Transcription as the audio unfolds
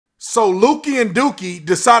So Lukey and Dookie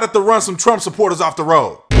decided to run some Trump supporters off the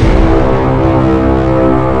road.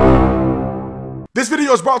 This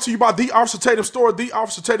video is brought to you by the Officer Tatum store. The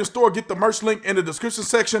Officer Tatum store. Get the merch link in the description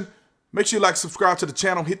section. Make sure you like, subscribe to the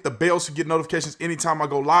channel, hit the bell so you get notifications anytime I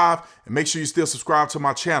go live, and make sure you still subscribe to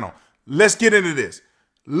my channel. Let's get into this.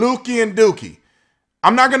 Lukey and Dookie.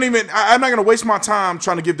 I'm not gonna waste my time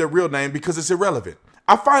trying to give their real name because it's irrelevant.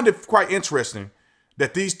 I find it quite interesting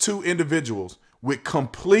that these two individuals with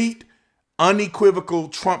complete, unequivocal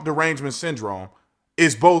Trump derangement syndrome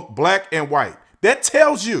is both black and white. That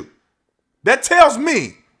tells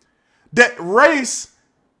me that race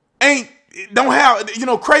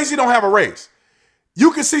crazy don't have a race.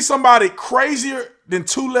 You can see somebody crazier than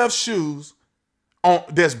two left shoes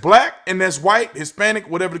that's black and that's white, Hispanic,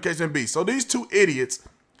 whatever the case may be. So these two idiots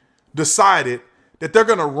decided that they're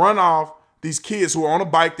going to run off these kids who are on a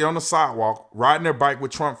bike, they're on the sidewalk, riding their bike with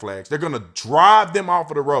Trump flags. They're going to drive them off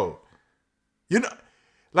of the road. You know,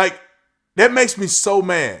 like, that makes me so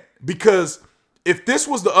mad, because if this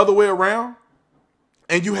was the other way around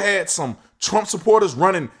and you had some Trump supporters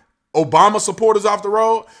running Obama supporters off the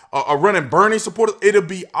road, or running Bernie supporters, it'll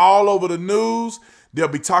be all over the news. They'll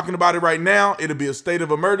be talking about it right now. It'll be a state of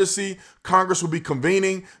emergency. Congress will be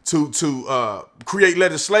convening to create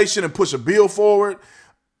legislation and push a bill forward.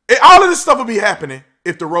 All of this stuff will be happening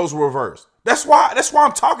if the roles were reversed. That's why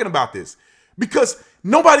I'm talking about this, because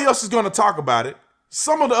nobody else is going to talk about it.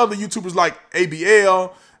 Some of the other YouTubers like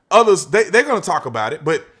ABL, others, they're going to talk about it,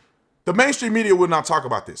 but the mainstream media will not talk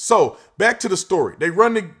about this. So back to the story. They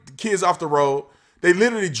run the kids off the road. They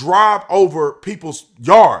literally drive over people's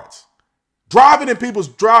yards, driving in people's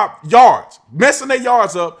yards, messing their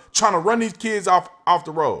yards up, trying to run these kids off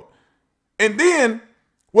the road. And then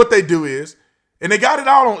what they do is, and they got it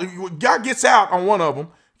out on, God gets out on one of them,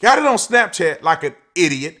 got it on Snapchat like an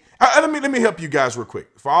idiot. Let me help you guys real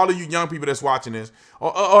quick. For all of you young people that's watching this,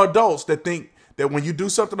 or adults that think that when you do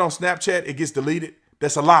something on Snapchat, it gets deleted,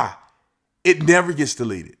 that's a lie. It never gets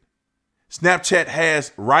deleted. Snapchat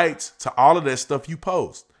has rights to all of that stuff you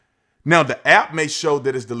post. Now, the app may show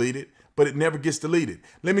that it's deleted, but it never gets deleted.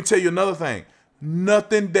 Let me tell you another thing.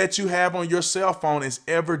 Nothing that you have on your cell phone is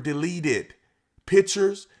ever deleted.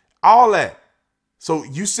 Pictures, all that. So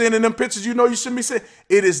you sending them pictures you know you shouldn't be sending,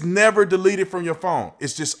 it is never deleted from your phone.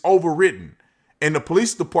 It's just overwritten. And the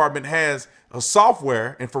police department has a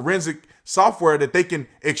software and forensic software that they can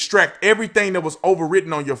extract everything that was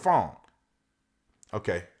overwritten on your phone.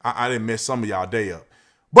 Okay, I didn't mess some of y'all day up.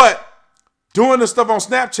 But doing the stuff on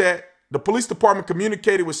Snapchat, the police department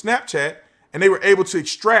communicated with Snapchat and they were able to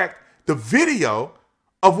extract the video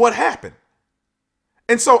of what happened.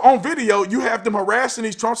 And so on video, you have them harassing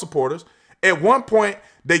these Trump supporters. At one point,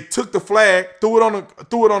 they took the flag, threw it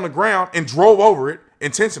on the ground, and drove over it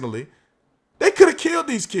intentionally. They could have killed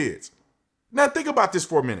these kids. Now think about this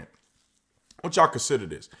for a minute. I want y'all to consider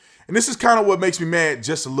this. And this is kind of what makes me mad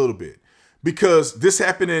just a little bit, because this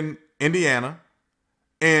happened in Indiana,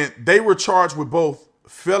 and they were charged with both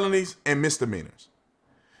felonies and misdemeanors.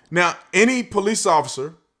 Now, any police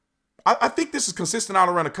officer, I think this is consistent all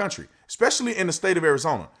around the country, especially in the state of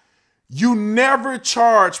Arizona. You never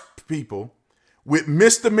charge people with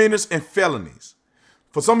misdemeanors and felonies.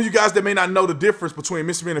 For some of you guys that may not know the difference between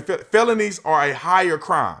misdemeanor and felonies are a higher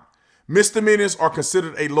crime. Misdemeanors are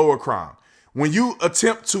considered a lower crime. When you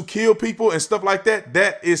attempt to kill people and stuff like that,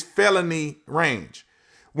 that is felony range.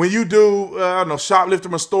 When you do, shoplifting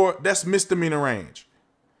from a store, that's misdemeanor range.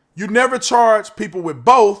 You never charge people with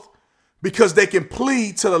both because they can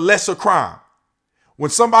plead to the lesser crime. When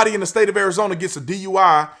somebody in the state of Arizona gets a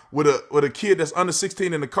DUI with a kid that's under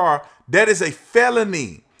 16 in the car, that is a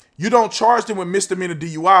felony. You don't charge them with misdemeanor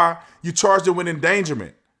DUI, you charge them with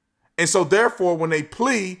endangerment. And so therefore, when they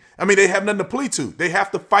plea, they have nothing to plead to. They have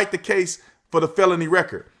to fight the case for the felony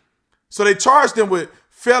record. So they charge them with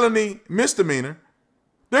felony misdemeanor.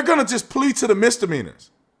 They're going to just plead to the misdemeanors,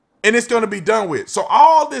 and it's going to be done with. So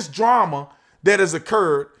all this drama that has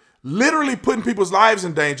occurred, literally putting people's lives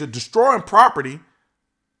in danger, destroying property,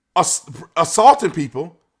 assaulting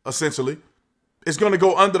people, essentially, is going to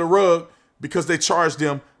go under the rug because they charge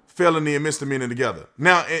them felony and misdemeanor together.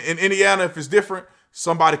 Now, in Indiana, if it's different,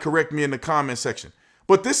 somebody correct me in the comment section.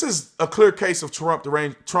 But this is a clear case of Trump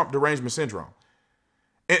derangement syndrome.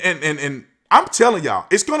 And I'm telling y'all,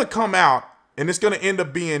 it's going to come out and it's going to end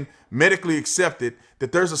up being medically accepted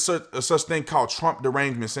that there's a such thing called Trump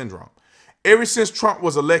derangement syndrome. Ever since Trump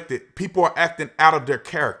was elected, people are acting out of their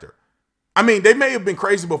character. They may have been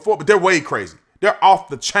crazy before, but they're way crazy. They're off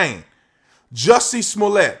the chain. Jussie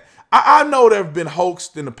Smollett. I know there have been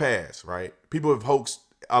hoaxed in the past, right? People have hoaxed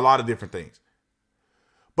a lot of different things.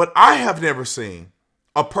 But I have never seen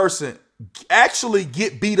a person actually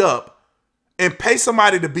get beat up and pay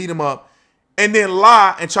somebody to beat them up and then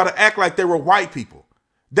lie and try to act like they were white people?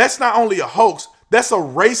 That's not only a hoax, that's a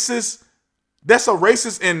racist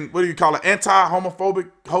and what do you call it,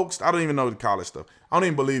 anti-homophobic hoax? I don't even know what to call that stuff. I don't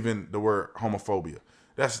even believe in the word homophobia.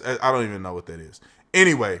 I don't even know what that is.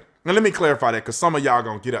 Anyway, now let me clarify that because some of y'all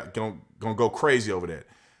gonna go crazy over that.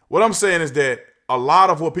 What I'm saying is that a lot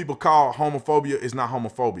of what people call homophobia is not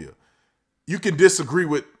homophobia. You can disagree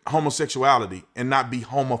with homosexuality and not be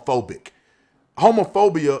homophobic.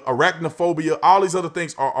 Homophobia, arachnophobia, all these other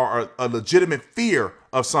things are a legitimate fear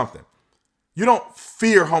of something. You don't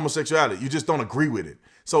fear homosexuality. You just don't agree with it.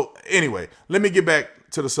 So anyway, let me get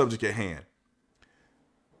back to the subject at hand.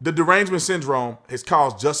 The derangement syndrome has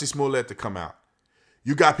caused Jussie Smollett to come out.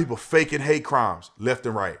 You got people faking hate crimes left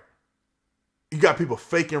and right. You got people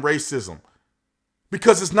faking racism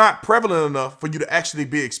because it's not prevalent enough for you to actually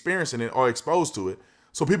be experiencing it or exposed to it.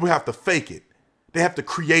 So people have to fake it. They have to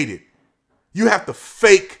create it. You have to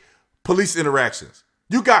fake police interactions.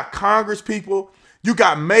 You got Congress people, you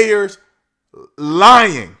got mayors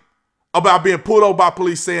lying about being pulled over by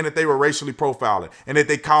police saying that they were racially profiling and that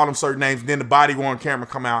they called them certain names. And then the body worn camera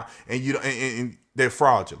come out and they're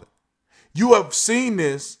fraudulent. You have seen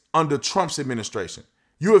this under Trump's administration.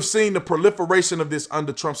 You have seen the proliferation of this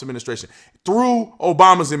under Trump's administration through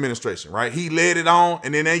Obama's administration, right? He led it on,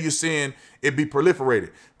 and then now you're seeing it be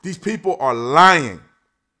proliferated. These people are lying.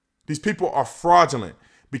 These people are fraudulent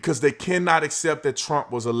because they cannot accept that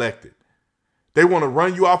Trump was elected. They want to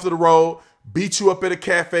run you off to the road, beat you up at a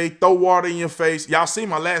cafe, throw water in your face. Y'all see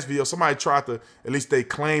my last video. Somebody tried to, at least they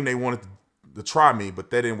claimed they wanted to try me,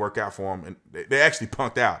 but that didn't work out for them. And they actually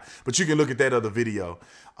punked out. But you can look at that other video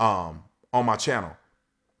on my channel.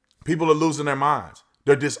 People are losing their minds.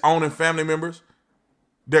 They're disowning family members.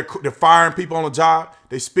 They're firing people on the job.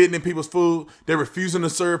 They're spitting in people's food. They're refusing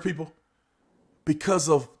to serve people because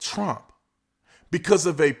of Trump, because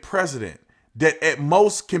of a president that at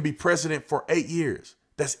most can be president for 8 years.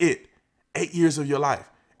 That's it. 8 years of your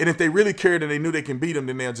life. And if they really cared and they knew they can beat him,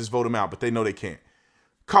 then they'll just vote him out, but they know they can't.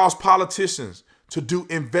 Cause politicians to do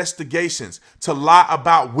investigations, to lie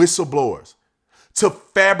about whistleblowers, to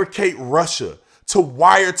fabricate Russia, to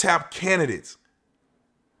wiretap candidates.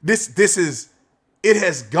 It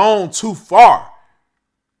has gone too far.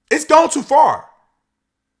 It's gone too far.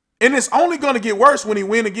 And it's only going to get worse when he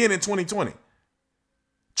win again in 2020.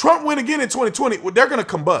 Trump win again in 2020, well, they're going to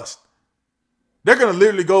combust. They're going to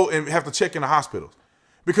literally go and have to check in the hospitals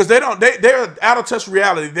because they're out of touch with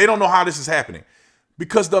reality. They don't know how this is happening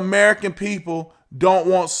because the American people don't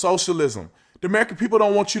want socialism. The American people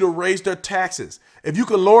don't want you to raise their taxes. If you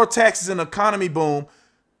can lower taxes and the economy boom,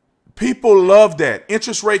 people love that.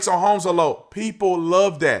 Interest rates on homes are low. People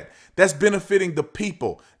love that. That's benefiting the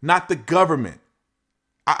people, not the government.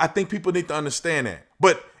 I think people need to understand that.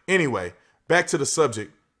 But anyway, back to the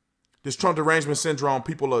subject. This Trump derangement syndrome,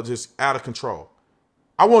 people are just out of control.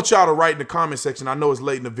 I want y'all to write in the comment section. I know it's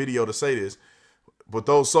late in the video to say this, but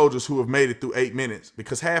those soldiers who have made it through 8 minutes,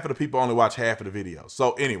 because half of the people only watch half of the video.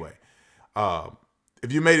 So anyway,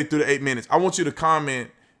 if you made it through the 8 minutes, I want you to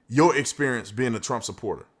comment your experience being a Trump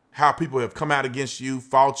supporter. How people have come out against you,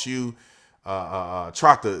 fought you,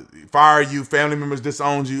 tried to fire you, family members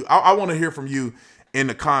disowned you. I want to hear from you in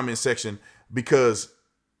the comment section because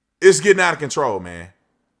it's getting out of control, man.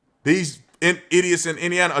 These idiots in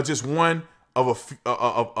Indiana are just one of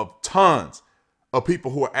tons of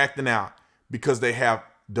people who are acting out because they have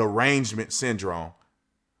derangement syndrome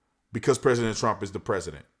because President Trump is the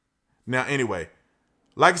president. Now, anyway,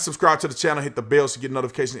 like and subscribe to the channel. Hit the bell so you get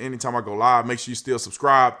notifications anytime I go live. Make sure you still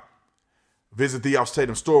subscribe. Visit the Officer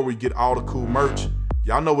Tatum store where you get all the cool merch.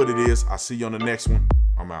 Y'all know what it is. I'll see you on the next one.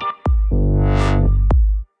 I'm out.